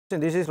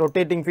this is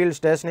rotating field,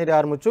 stationary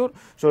armature.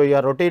 So,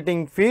 your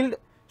rotating field,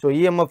 so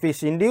EMF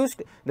is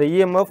induced, the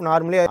EMF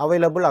normally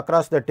available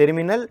across the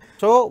terminal.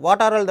 So,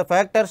 what are all the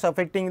factors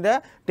affecting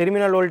the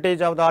terminal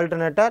voltage of the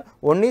alternator?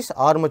 One is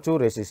armature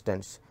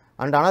resistance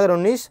and another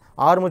one is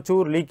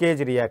armature leakage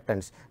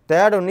reactance.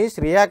 Third one is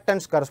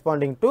reactance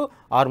corresponding to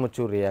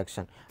armature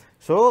reaction.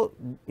 So,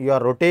 you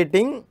are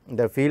rotating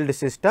the field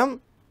system.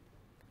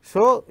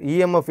 So,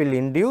 EMF will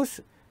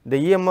induce, the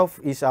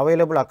EMF is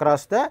available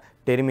across the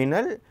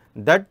terminal.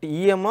 That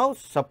EMF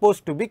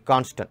supposed to be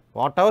constant,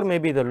 whatever may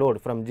be the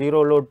load, from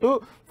 0 load to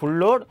full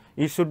load,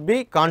 it should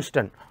be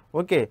constant.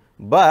 Okay.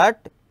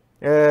 But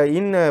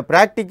in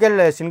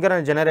practical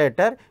synchronous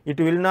generator, it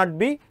will not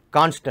be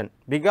constant,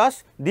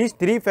 because these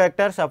three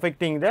factors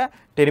affecting the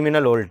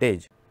terminal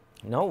voltage.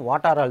 Now,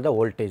 what are all the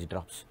voltage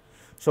drops?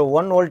 So,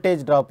 one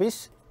voltage drop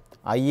is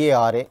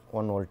IARA,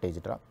 one voltage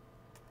drop,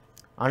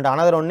 and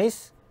another one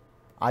is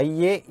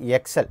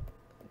IAXL,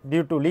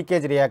 due to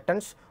leakage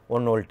reactance,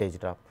 one voltage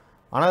drop.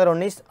 Another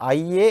one is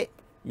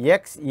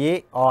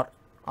IAXAR or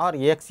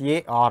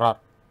XARR.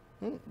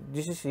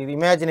 This is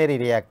imaginary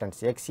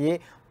reactance. XA,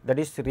 that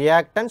is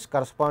reactance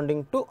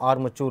corresponding to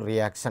armature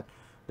reaction,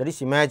 that is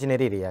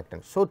imaginary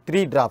reactance. So,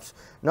 3 drops.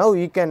 Now,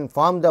 you can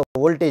form the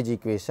voltage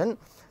equation,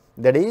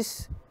 that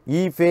is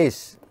E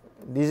phase.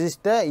 This is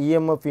the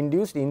EMF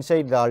induced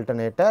inside the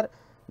alternator,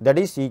 that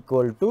is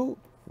equal to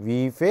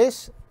V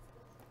phase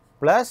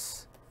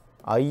plus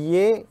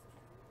IARA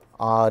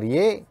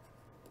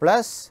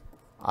plus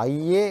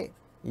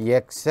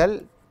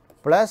IAXL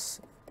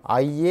plus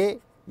IAXAR.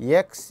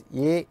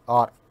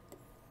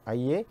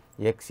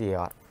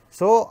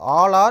 So,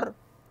 all are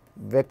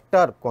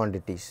vector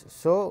quantities.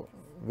 So,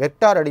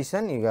 vector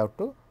addition you have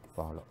to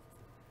follow.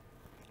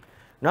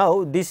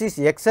 Now, this is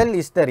XL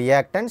is the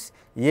reactance,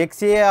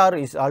 XAR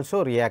is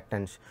also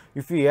reactance.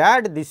 If you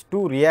add these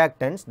two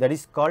reactants, that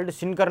is called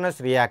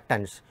synchronous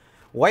reactance.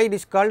 Why it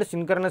is called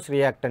synchronous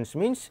reactance?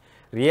 Means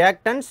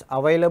reactance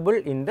available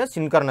in the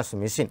synchronous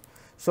machine.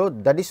 So,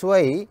 that is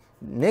why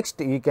next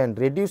you can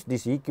reduce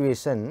this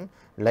equation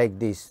like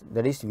this,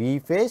 that is V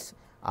phase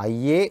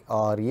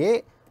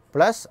IARA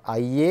plus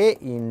IA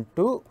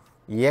into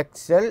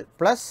XL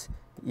plus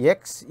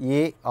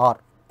XAR.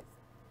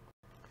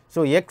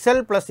 So,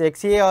 XL plus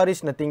XAR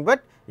is nothing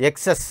but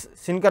XS,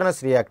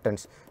 synchronous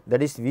reactance,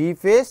 that is V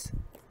phase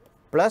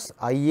plus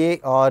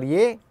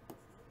IARA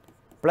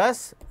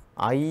plus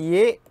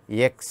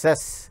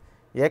IAXS,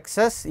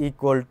 XS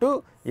equal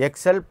to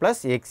XL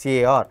plus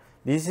XAR.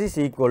 This is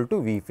equal to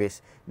V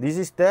phase. This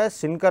is the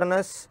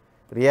synchronous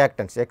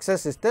reactance.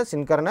 XS is the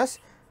synchronous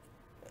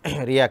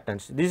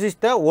reactance. This is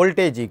the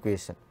voltage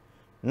equation.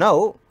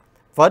 Now,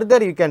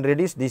 further you can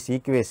reduce this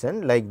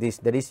equation like this,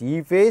 that is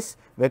E phase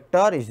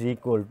vector is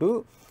equal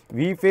to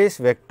V phase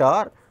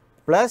vector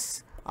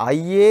plus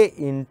IA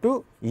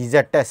into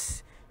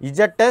ZS.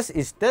 ZS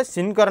is the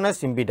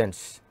synchronous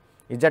impedance.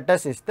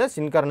 ZS is the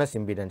synchronous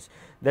impedance,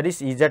 that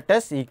is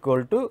ZS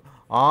equal to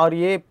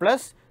RA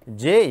plus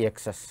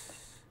JXS,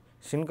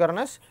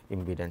 synchronous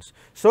impedance.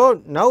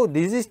 So, now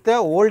this is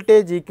the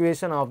voltage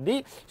equation of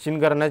the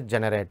synchronous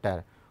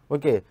generator.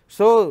 Okay.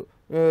 So,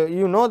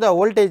 you know the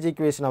voltage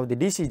equation of the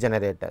DC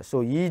generator.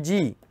 So,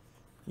 EG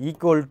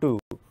equal to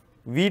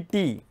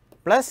VT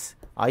plus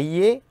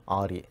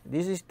IARA.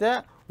 This is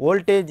the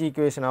voltage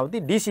equation of the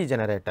DC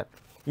generator.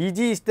 EG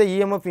is the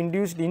EMF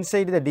induced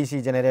inside the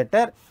DC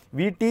generator,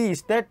 VT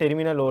is the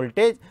terminal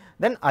voltage,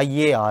 then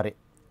IARA.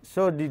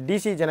 So, the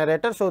DC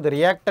generator, so the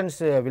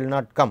reactance will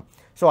not come.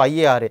 So,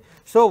 IARA.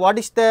 So, what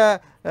is the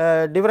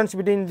difference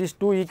between these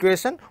two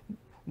equations?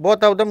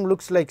 Both of them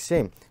looks like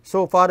same.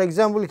 So, for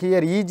example,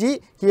 here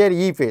EG, here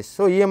E phase.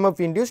 So, EMF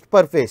induced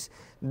per phase.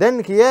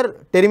 Then here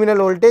terminal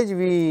voltage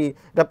we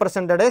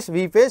represented as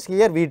V phase,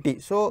 here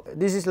VT. So,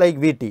 this is like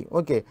VT.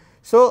 Okay.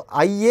 So,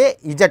 IA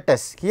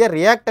ZS, here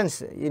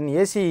reactance in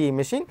AC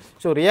machine.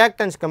 So,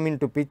 reactance come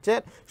into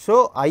picture.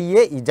 So,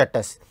 IA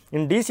ZS.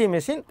 In DC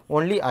machine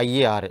only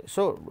IARA.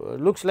 So,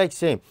 looks like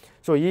same.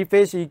 So, E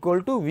phase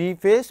equal to V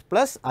phase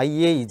plus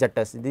IA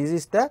ZS. This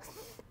is the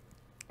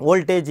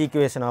voltage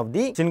equation of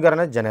the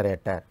synchronous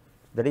generator,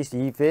 that is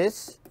E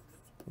phase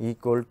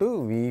equal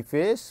to V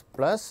phase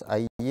plus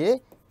IA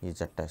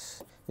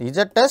ZS.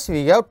 ZS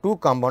we have two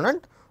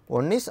component,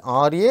 one is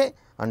RA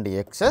and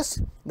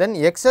XS, then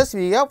XS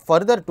we have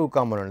further two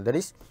component, that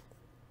is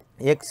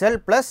XL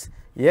plus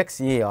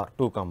XAR,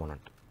 two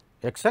component,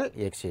 XL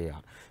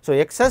XAR. So,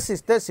 XS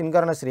is the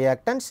synchronous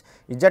reactance,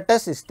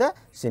 ZS is the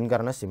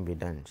synchronous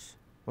impedance.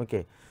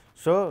 Okay.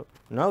 So,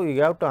 now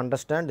you have to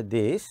understand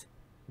this.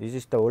 This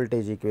is the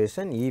voltage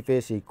equation, E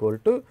phase equal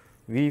to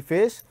V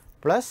phase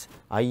plus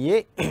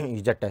IA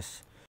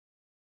ZS.